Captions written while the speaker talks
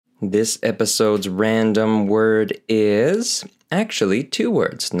This episode's random word is actually 2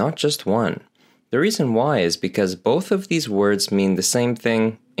 words, not just one. The reason why is because both of these words mean the same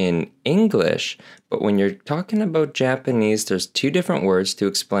thing in English, but when you're talking about Japanese, there's 2 different words to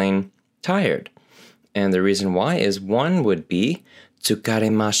explain tired. And the reason why is one would be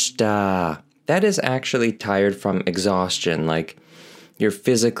tsukaremashita. That is actually tired from exhaustion, like you're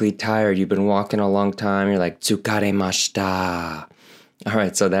physically tired, you've been walking a long time, you're like tsukaremashita. All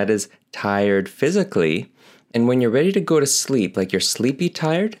right, so that is tired physically. And when you're ready to go to sleep, like you're sleepy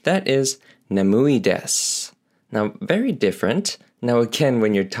tired, that is nemui desu. Now, very different. Now, again,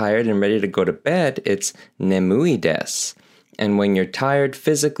 when you're tired and ready to go to bed, it's nemui desu. And when you're tired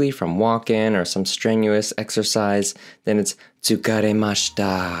physically from walking or some strenuous exercise, then it's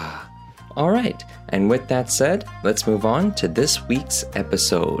tsukaremashita. All right, and with that said, let's move on to this week's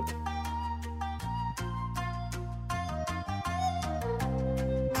episode.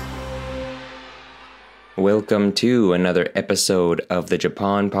 Welcome to another episode of the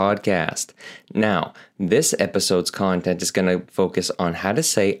Japan Podcast. Now, this episode's content is going to focus on how to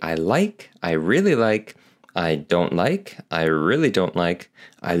say I like, I really like, I don't like, I really don't like,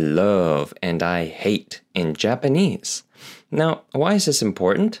 I love, and I hate in Japanese. Now, why is this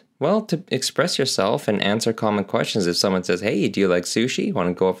important? Well, to express yourself and answer common questions. If someone says, hey, do you like sushi? Want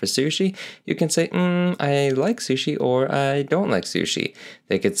to go out for sushi? You can say, I like sushi or I don't like sushi.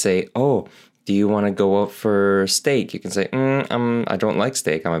 They could say, oh, do you want to go out for steak? You can say, I don't like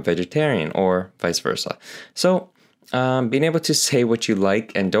steak. I'm a vegetarian, or vice versa. So being able to say what you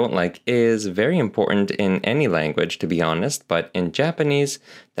like and don't like is very important in any language, to be honest. But in Japanese,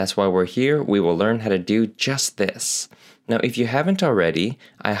 that's why we're here. We will learn how to do just this. Now, if you haven't already,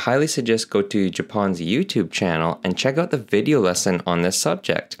 I highly suggest go to Japan's YouTube channel and check out the video lesson on this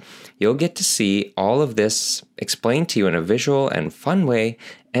subject. You'll get to see all of this explained to you in a visual and fun way,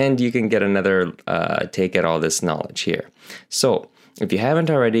 and you can get another take at all this knowledge here. So, if you haven't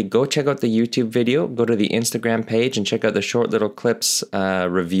already, go check out the YouTube video, go to the Instagram page and check out the short little clips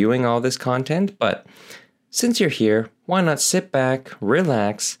reviewing all this content. But since you're here, why not sit back,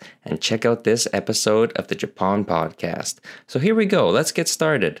 relax, and check out this episode of the Japan Podcast. So here we go, let's get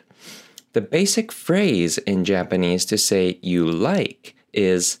started. The basic phrase in Japanese to say you like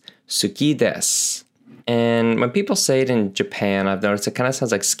is suki desu. And when people say it in Japan, I've noticed it kind of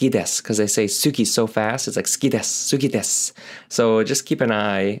sounds like suki desu because they say suki so fast. It's like suki desu, suki desu. So just keep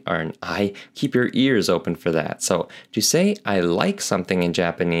keep your ears open for that. So to say I like something in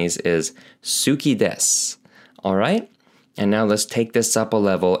Japanese is suki desu. All right? And now let's take this up a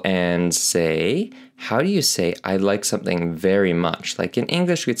level and say, how do you say I like something very much? Like in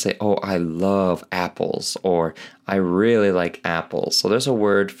English, we'd say, oh, I love apples, or I really like apples. So there's a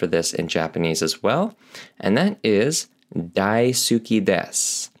word for this in Japanese as well, and that is daisuki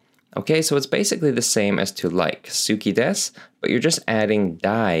desu. Okay, so it's basically the same as to like, suki desu, but you're just adding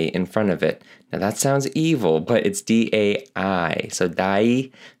dai in front of it. Now that sounds evil, but it's D-A-I, so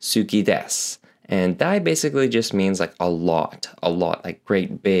daisuki desu. And dai basically just means like a lot, like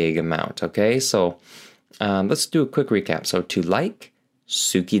great big amount, okay? So let's do a quick recap. So to like,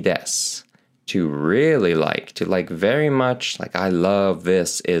 suki desu. To really like, to like very much, like I love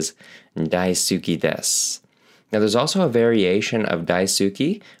this is daisuki desu. Now there's also a variation of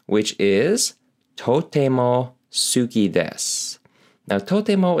daisuki, which is totemo suki desu. Now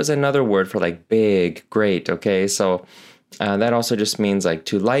totemo is another word for like big, great, okay? So that also just means like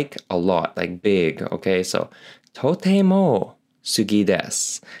to like a lot, like big, okay? So, totemo suki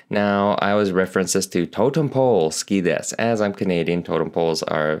desu. Now, I always reference this to totem pole suki desu. As I'm Canadian, totem poles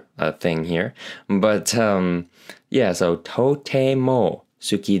are a thing here. But, so totemo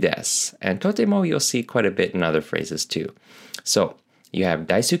suki desu. And totemo you'll see quite a bit in other phrases too. So, you have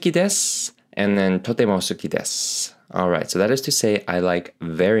daisuki desu, and then totemo suki desu. All right, so that is to say I like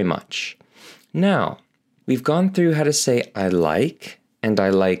very much. Now, we've gone through how to say I like and I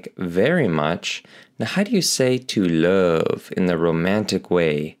like very much. Now, how do you say to love in the romantic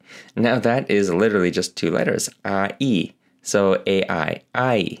way? Now, that is literally just 2 letters, ai. So, ai,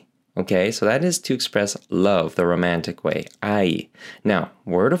 ai. Okay, so that is to express love the romantic way, ai. Now,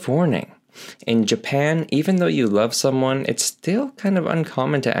 word of warning. In Japan, even though you love someone, it's still kind of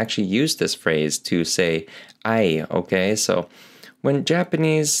uncommon to actually use this phrase to say ai, okay? So, when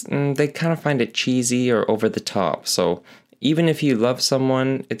Japanese, they kind of find it cheesy or over the top. So even if you love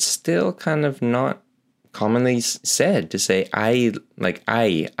someone, it's still kind of not commonly said to say, I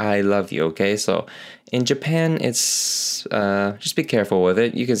love you, okay? So in Japan, it's, just be careful with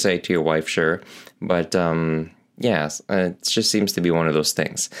it. You can say it to your wife, sure. But it just seems to be one of those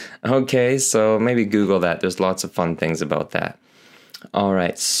things. Okay, so maybe Google that. There's lots of fun things about that. All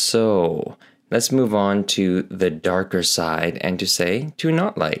right, so let's move on to the darker side and to say to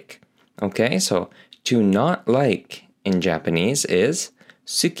not like. Okay, so to not like in Japanese is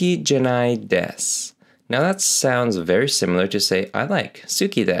suki janai desu. Now that sounds very similar to say I like,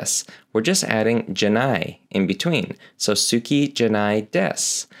 suki desu. We're just adding janai in between. So suki janai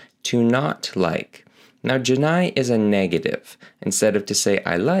desu, to not like. Now janai is a negative. Instead of to say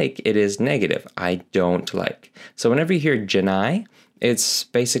I like, it is negative. I don't like. So whenever you hear janai, it's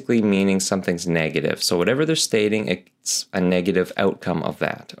basically meaning something's negative. So whatever they're stating, it's a negative outcome of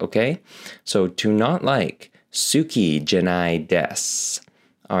that, okay? So to not like, suki janai desu.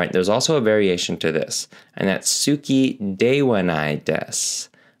 All right, there's also a variation to this, and that's suki dewanai desu.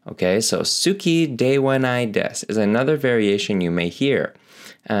 Okay, so suki dewanai desu is another variation you may hear.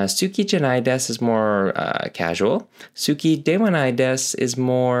 Suki janai desu is more casual. Suki dewanai desu is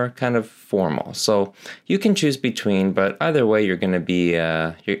more kind of formal. So you can choose between, but either way, you're going to be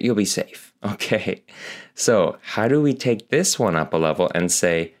you'll be safe. Okay. So how do we take this one up a level and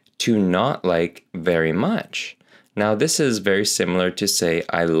say to not like very much? Now this is very similar to say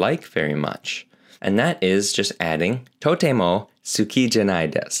I like very much, and that is just adding totemo suki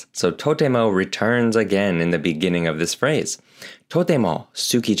janai desu. So totemo returns again in the beginning of this phrase. Totemo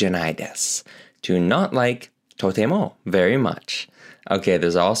suki janai desu. To not like totemo very much. Okay,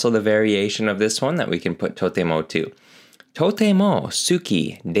 there's also the variation of this one that we can put totemo to. Totemo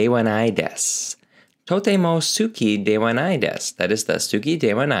suki dewanai desu. Totemo suki dewanai desu. That is the suki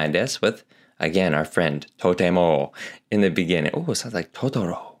dewanai desu with, again, our friend totemo in the beginning. Oh, it sounds like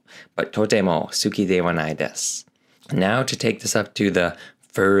Totoro. But totemo suki dewanai desu. Now to take this up to the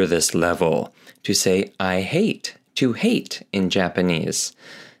furthest level, to say I hate, to hate in Japanese.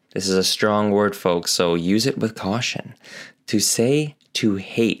 This is a strong word, folks, so use it with caution. To say to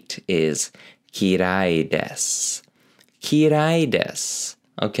hate is kirai desu. Kirai desu.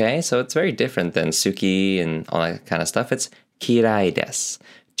 Okay, so it's very different than suki and all that kind of stuff. It's kirai desu.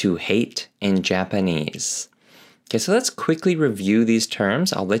 To hate in Japanese. Okay, so let's quickly review these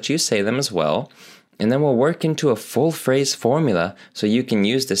terms. I'll let you say them as well. And then we'll work into a full phrase formula so you can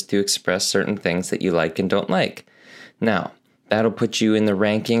use this to express certain things that you like and don't like. Now, that'll put you in the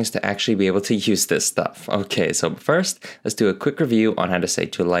rankings to actually be able to use this stuff. Okay, so first, let's do a quick review on how to say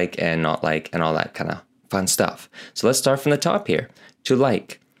to like and not like and all that kind of fun stuff. So let's start from the top here. To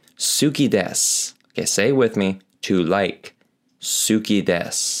like, suki desu. Okay, say with me, to like, suki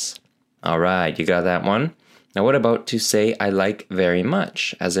desu. All right, you got that one? Now what about to say I like very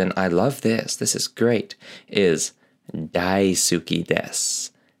much, as in I love this is great, is daisuki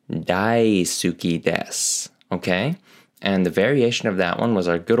desu. Daisuki desu. Okay? And the variation of that one was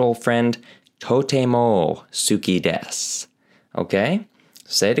our good old friend totemo suki desu. Okay?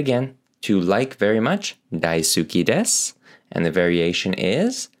 Say it again. To like very much, daisuki desu. And the variation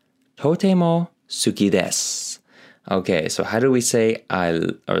is totemo suki desu. Okay, so how do we say I,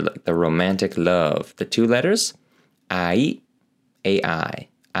 or like the romantic love? The two letters, ai, ai,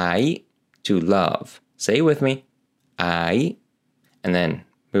 ai, to love. Say it with me, ai, and then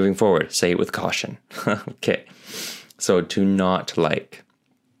moving forward, say it with caution. Okay, so to not like.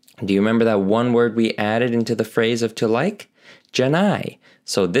 Do you remember that one word we added into the phrase of to like? Janai.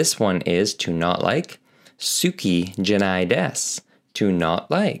 So this one is to not like, suki janai desu, to not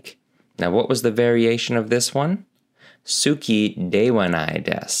like. Now what was the variation of this one? Suki dewanai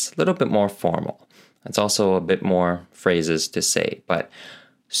desu. A little bit more formal. That's also a bit more phrases to say, but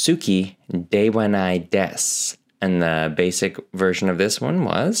suki dewanai desu. And the basic version of this one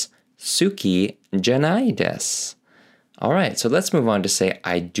was suki janai desu. All right, so let's move on to say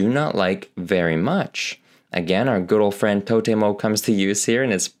I do not like very much. Again, our good old friend totemo comes to use here,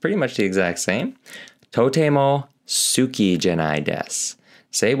 and it's pretty much the exact same. Totemo suki janai desu.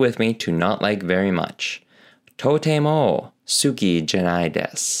 Say with me, to not like very much. Totemo suki janai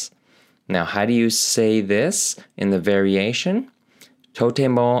desu. Now, how do you say this in the variation?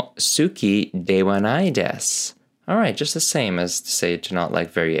 Totemo suki dewanai desu. All right, just the same as to say to not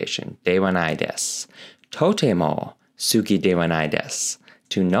like variation. Dewanai desu. Totemo suki dewanai desu.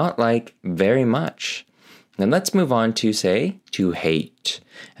 To not like very much. Then let's move on to say to hate.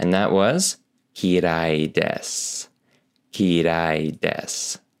 And that was kirai desu. Kirai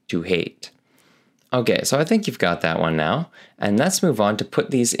desu. To hate. Okay, so I think you've got that one now. And let's move on to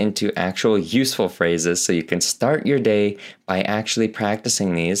put these into actual useful phrases so you can start your day by actually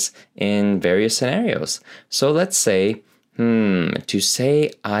practicing these in various scenarios. So let's say, to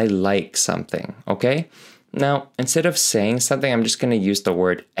say I like something, okay? Now, instead of saying something, I'm just going to use the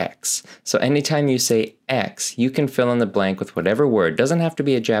word X. So anytime you say X, you can fill in the blank with whatever word. Doesn't have to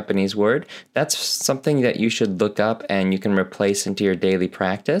be a Japanese word. That's something that you should look up and you can replace into your daily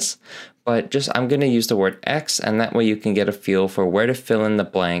practice. But I'm going to use the word X, and that way you can get a feel for where to fill in the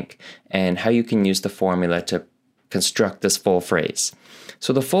blank and how you can use the formula to construct this full phrase.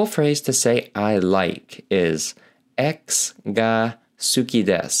 So the full phrase to say I like is X ga suki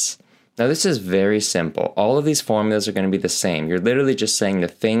desu. Now this is very simple. All of these formulas are going to be the same. You're literally just saying the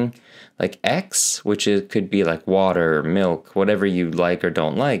thing like X, which could be like water, milk, whatever you like or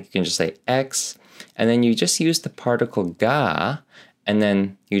don't like. You can just say X, and then you just use the particle ga, and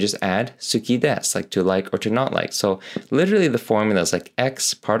then you just add suki desu, like to like or to not like. So literally the formula is like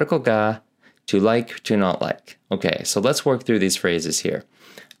X, particle ga, to like, to not like. Okay, so let's work through these phrases here.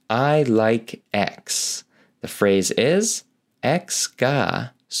 I like X. The phrase is X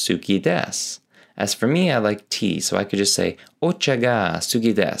ga suki desu. As for me, I like tea, so I could just say ocha ga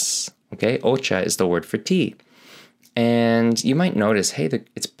suki desu. Okay, ocha is the word for tea. And you might notice, hey,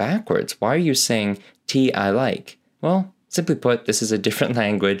 it's backwards. Why are you saying tea I like? Well, simply put, this is a different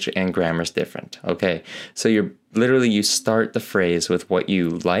language and grammar's different. Okay, so you start the phrase with what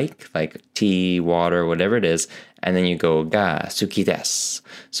you like tea, water, whatever it is, and then you go ga suki desu.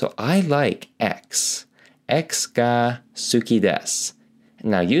 So I like X. X ga suki desu.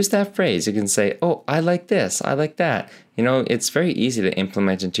 Now use that phrase. You can say, oh, I like this, I like that. It's very easy to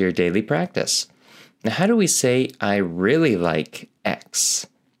implement into your daily practice. Now, how do we say I really like X?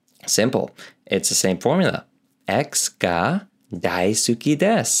 Simple. It's the same formula. X ga daisuki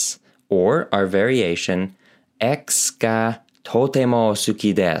desu. Or our variation, X ga totemo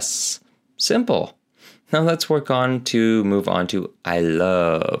suki desu. Simple. Now let's move on to I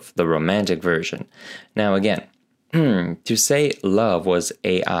love, the romantic version. Now again, to say love was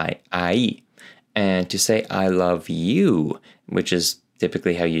ai, and to say I love you, which is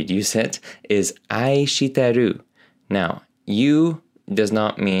typically how you'd use it, is ai shiteru. Now, you does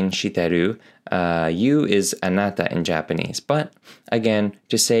not mean shiteru. You is anata in Japanese. But again,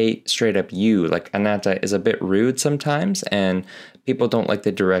 to say straight up you, like anata, is a bit rude sometimes, and people don't like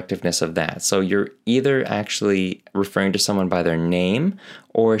the directiveness of that. So you're either actually referring to someone by their name,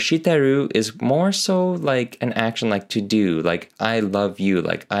 or shiteru is more so like an action like to do, like I love you,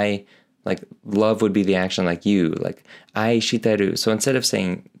 like love would be the action like you, like ai shiteru. So instead of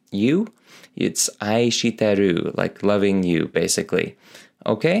saying you, it's ai shiteru, like loving you, basically.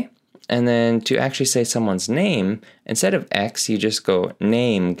 Okay? And then to actually say someone's name, instead of X, you just go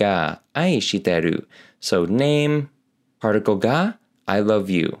name ga ai shiteru. So name, particle ga, I love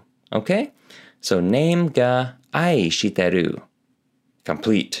you. Okay? So name ga ai shiteru.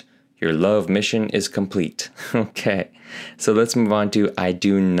 Complete. Your love mission is complete. Okay. So let's move on to I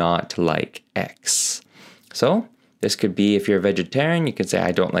do not like X. So this could be, if you're a vegetarian, you can say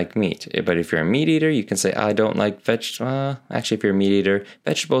I don't like meat. But if you're a meat eater, you can say I don't like vegetables. Actually, if you're a meat eater,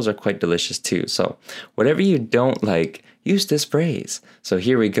 vegetables are quite delicious too. So whatever you don't like, use this phrase. So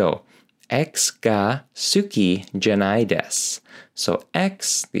here we go. X ga suki janai desu. So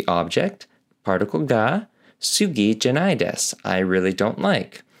X, the object, particle ga, sugi janai desu. I really don't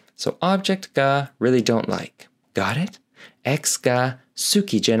like. So object ga, really don't like. Got it? X ga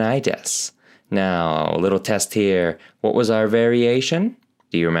suki janai desu. Now, a little test here. What was our variation?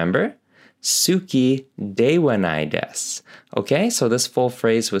 Do you remember? Suki dewanai desu. Okay, so this full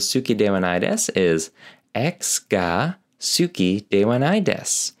phrase with suki dewanai desu is X ga suki dewanai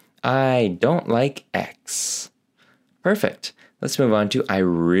desu. I don't like X. Perfect. Let's move on to I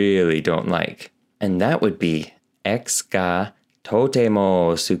really don't like. And that would be X ga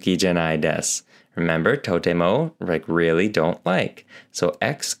totemo suki janai desu. Remember, totemo, like really don't like. So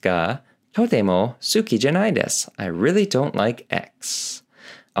X ga totemo suki janai desu. I really don't like X.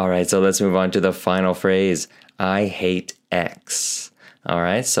 All right, so let's move on to the final phrase. I hate X. All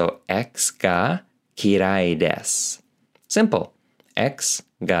right, so X ga kirai desu. Simple. X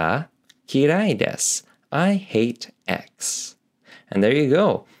ga kirai desu. I hate X. And there you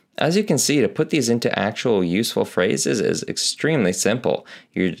go. As you can see, to put these into actual useful phrases is extremely simple.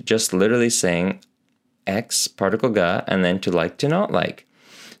 You're just literally saying X, particle ga, and then to like, to not like.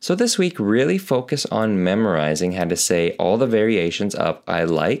 So this week, really focus on memorizing how to say all the variations of I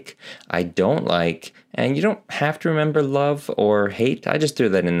like, I don't like, and you don't have to remember love or hate. I just threw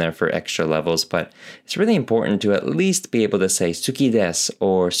that in there for extra levels, but it's really important to at least be able to say suki desu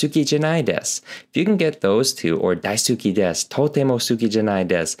or suki janai desu. If you can get those two, or daisuki desu, totemo suki janai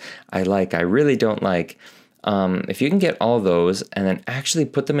desu, I like, I really don't like, If you can get all those and then actually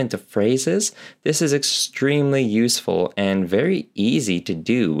put them into phrases, this is extremely useful and very easy to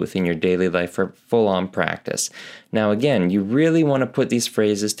do within your daily life for full-on practice. Now, again, you really want to put these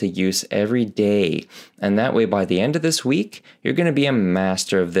phrases to use every day. And that way, by the end of this week, you're going to be a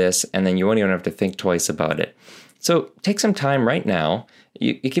master of this, and then you won't even have to think twice about it. So take some time right now.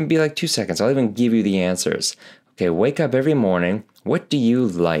 It can be like 2 seconds. I'll even give you the answers. Okay, wake up every morning. What do you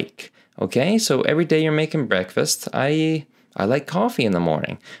like? Okay, so every day you're making breakfast, I like coffee in the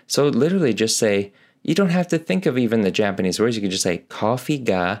morning. So literally just say, you don't have to think of even the Japanese words. You can just say, coffee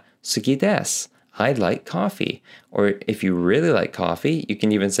ga suki desu. I like coffee. Or if you really like coffee, you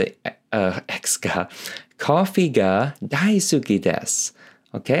can even say, coffee ga daisuki desu.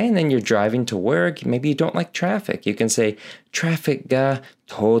 Okay, and then you're driving to work. Maybe you don't like traffic. You can say, traffic ga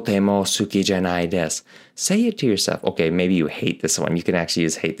totemo suki janai desu. Say it to yourself. Okay, maybe you hate this one. You can actually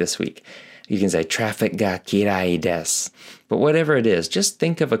use hate this week. You can say, traffic ga kirai desu. But whatever it is, just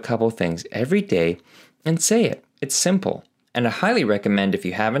think of a couple things every day and say it. It's simple. And I highly recommend, if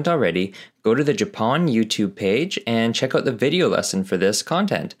you haven't already, go to the Japan YouTube page and check out the video lesson for this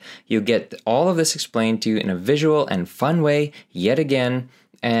content. You'll get all of this explained to you in a visual and fun way, yet again.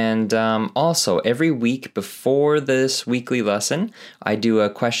 And also, every week before this weekly lesson, I do a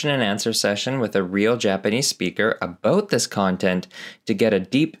question and answer session with a real Japanese speaker about this content to get a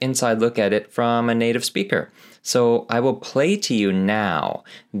deep inside look at it from a native speaker. So I will play to you now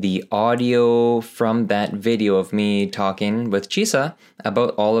the audio from that video of me talking with Chisa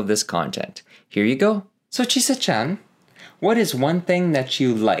about all of this content. Here you go. So Chisa-chan, what is one thing that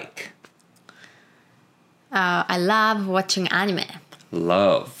you like? I love watching anime.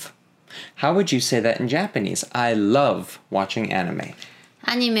 Love. How would you say that in Japanese? I love watching anime.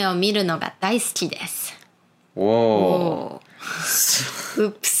 アニメを見るのが大好きです。 Whoa.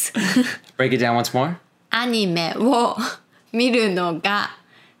 Oops. Break it down once more. アニメを見るのが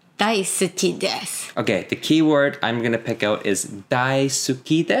大好きです。 Okay, the key word I'm going to pick out is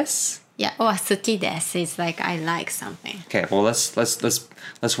daisuki desu. Yeah, or 好きです is like I like something. Okay, well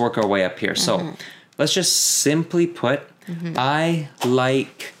let's work our way up here. So, let's just simply put I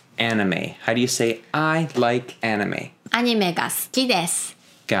like anime. How do you say I like anime? アニメが好きです。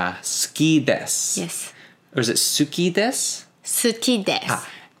 Ga suki desu. Yes. Or is it suki desu? 好きです。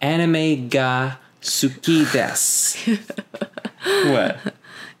 Anime ga suki desu. What?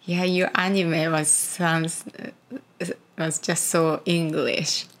 Yeah, your anime was just so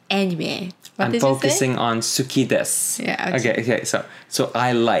English. Anime. What I'm did you say? focusing on suki desu. Yeah, Okay. So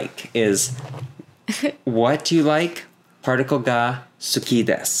I like is what do you like? Particle ga suki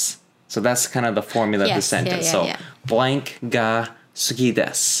desu. So that's kind of the formula of the sentence. Yeah. Blank ga suki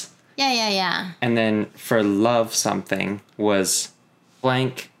desu. Yeah. And then for love something was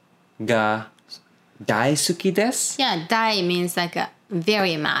blank ga daisuki desu. Yeah, dai means like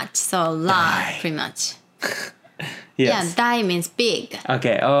very much. So love, Dai. pretty much. Yes. Yeah, dai means big.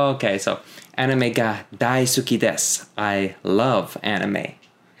 Okay. So anime ga daisuki desu. I love anime.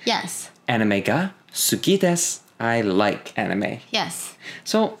 Yes. Anime ga suki desu. I like anime. Yes.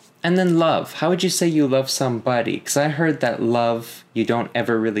 So, and then love. How would you say you love somebody? Because I heard that love you don't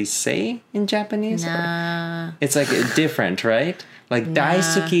ever really say in Japanese. Nah. It's like different, right? Like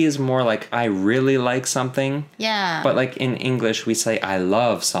daisuki is more like I really like something. Yeah. But like in English we say I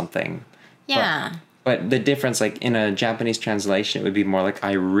love something. Yeah. But the difference, like in a Japanese translation, it would be more like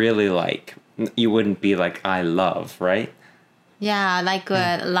I really like. You wouldn't be like I love, right? Yeah, like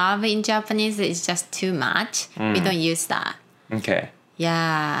love in Japanese is just too much. We don't use that. Okay.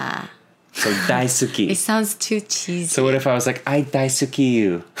 Yeah. So daisuki. It sounds too cheesy. So what if I was like, I daisuki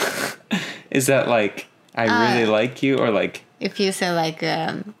you? Is that like, I really like you, or like... If you say like,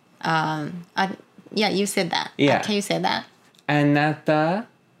 yeah, you said that. Yeah. Can you say that? Anata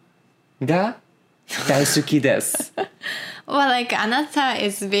ga daisuki desu. Well, like anata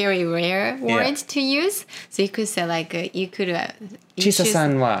is very rare word to use. So you could say like, you could...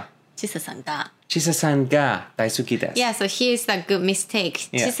 Chisa-san wa, Chisa-san ga. Chisa-san ga daisuki desu. Yeah, so here's a good mistake.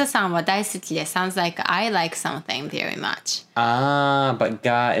 Yeah. Chisa-san wa daisuki desu sounds like I like something very much. Ah, but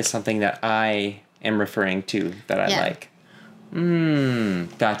ga is something that I am referring to, that I like.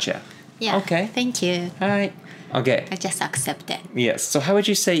 Gotcha. Yeah. Okay. Thank you. All right. Okay. I just accept it. Yes. So how would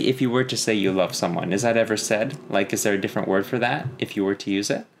you say if you were to say you love someone? Is that ever said? Like, is there a different word for that if you were to use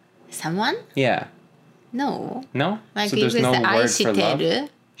it? Someone? Yeah. No. No? Like so you there's could no say word for love? aishiteru.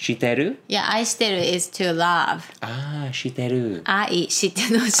 Shiteru? Yeah, aishiteru is to love. Ah, shiteru. Ai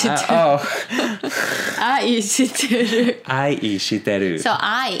shiteru. Oh. Ai shiteru. Ai shiteru. So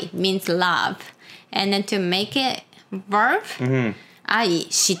I means love. And then to make it verb, ai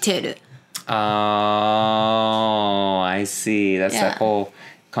shiteru. Oh, I see. That's that whole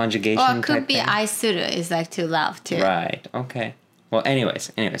conjugation Or it could type be thing. aisuru is like to love too. Right. Okay. Well,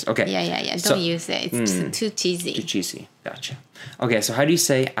 anyways. Okay. Yeah. So- Don't use it. It's too cheesy. Too cheesy. Gotcha. Okay, so how do you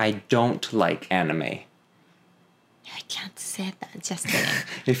say I don't like anime? I can't say that. Just kidding.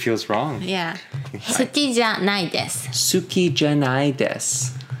 It feels wrong. Yeah. 好きじゃないです。 Suki janai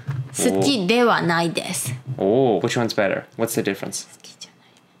desu. 好きではないです。 Oh, which one's better? What's the difference? 好きじゃな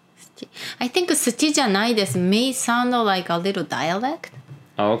いです。I think 好きじゃないです may sound like a little dialect.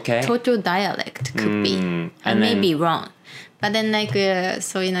 Okay. Total dialect could be. I and may then- be wrong. But then like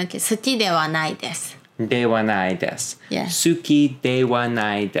そういうのって好きではないです。 De wa nai desu. Yeah. Suki de wa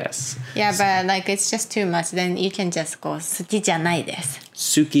nai desu. Yeah, but like it's just too much. Then you can just go 好きじゃないです。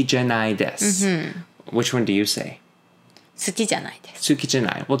 Suki janai desu. Which one do you say? 好きじゃないです。 Suki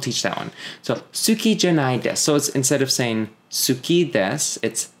janai. We'll teach that one. So, suki janai desu. So it's instead of saying suki desu,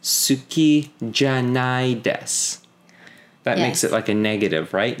 it's suki janai desu. That makes Yes. it like a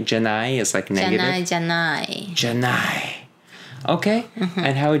negative, right? Janai is like じゃ negative. ないじゃない。 Janai. Okay.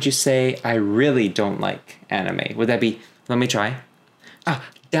 And how would you say I really don't like anime? Would that be, let me try.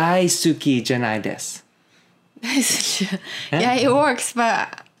 Daisuki janai desu. Yeah, it works, but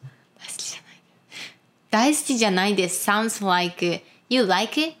大好きじゃないです sounds like you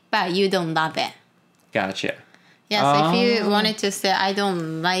like it, but you don't love it. Gotcha. Yeah, so if you wanted to say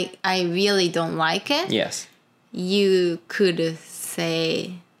I really don't like it, Yes. you could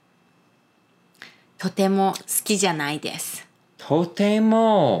say とても好きじゃないです。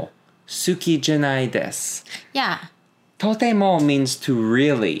 Totemo suki janai desu. Yeah, Totemo means to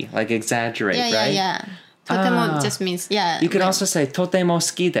really, like exaggerate, right? yeah. とても just means, yeah. You could also say totemo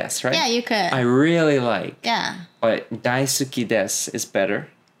suki desu, right? Yeah, you could. I really like. Yeah. But daisuki desu is better.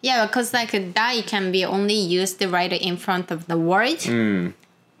 Yeah, because like dai can be only used right in front of the word.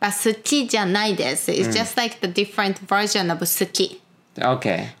 But 好きじゃないです is just like the different version of 好き.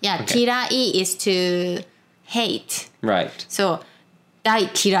 Okay. Yeah, Okay. 嫌い is to hate. Right. So 大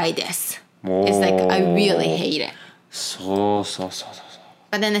嫌いです It's like I really hate it. So.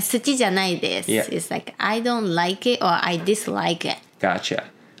 But then 好きじゃないです Yeah. It's like I don't like it or I dislike it. Gotcha.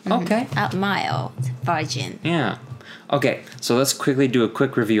 Okay. A mild version. Yeah. Okay, so let's quickly do a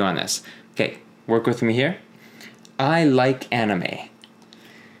quick review on this. Okay, work with me here. I like anime.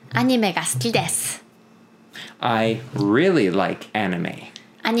 アニメが好きです I really like anime.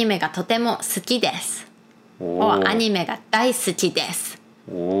 アニメがとても好きです or アニメが大好きです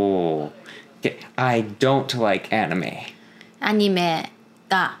Oh. Okay, I don't like anime. アニメ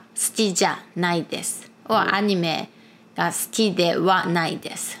が好きじゃないです or アニメが好きではない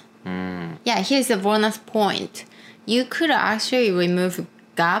です Yeah, here's a bonus point. You could actually remove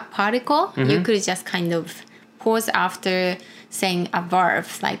ga particle. You could just kind of pause after saying a verb,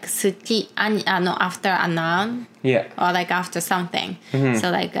 like 好き after a noun Yeah. or like after something.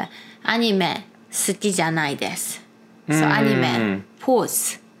 So like アニメ好きじゃないです So アニメ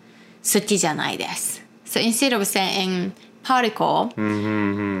pause 好きじゃないです So instead of saying particle,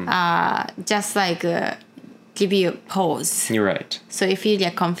 just like give you a pause. You're right. So if you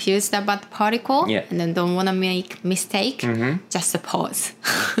get confused about the particle Yeah. and then don't want to make mistake, just pause.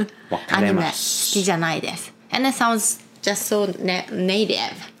 わかります。アニメ好きじゃないです And it sounds just so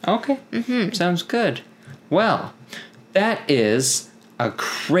native. Okay. Sounds good. Well, that is a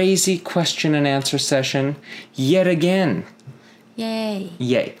crazy question and answer session yet again. Yay.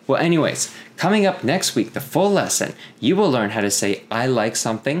 Yay. Well, anyways, coming up next week, the full lesson, you will learn how to say I like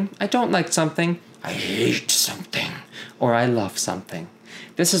something, I don't like something, I hate something, or I love something.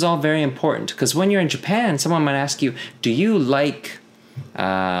 This is all very important because when you're in Japan, someone might ask you, do you like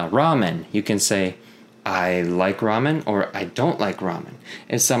ramen? You can say, I like ramen or I don't like ramen.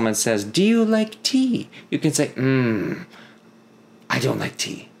 If someone says, do you like tea? You can say, I don't like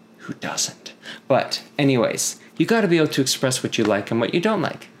tea. Who doesn't? But anyways, you got to be able to express what you like and what you don't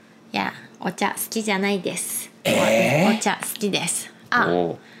like. Yeah. お茶好きじゃないですお茶好きです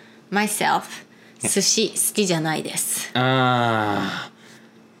Oh. Myself 寿司好きじゃないです Ah.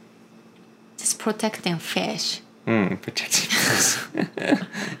 Just protecting fish. Protecting fish.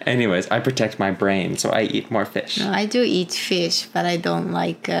 Anyways, I protect my brain, so I eat more fish. No, I do eat fish, but I don't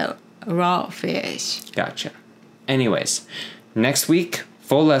like raw fish. Gotcha. Anyways, next week,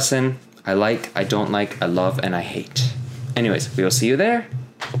 full lesson. I like, I don't like, I love, and I hate. Anyways, we will see you there.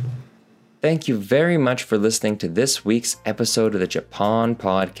 Thank you very much for listening to this week's episode of the Japan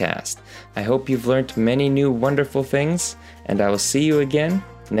Podcast. I hope you've learned many new wonderful things, and I will see you again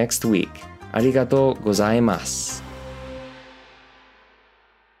next week. ありがとうございます。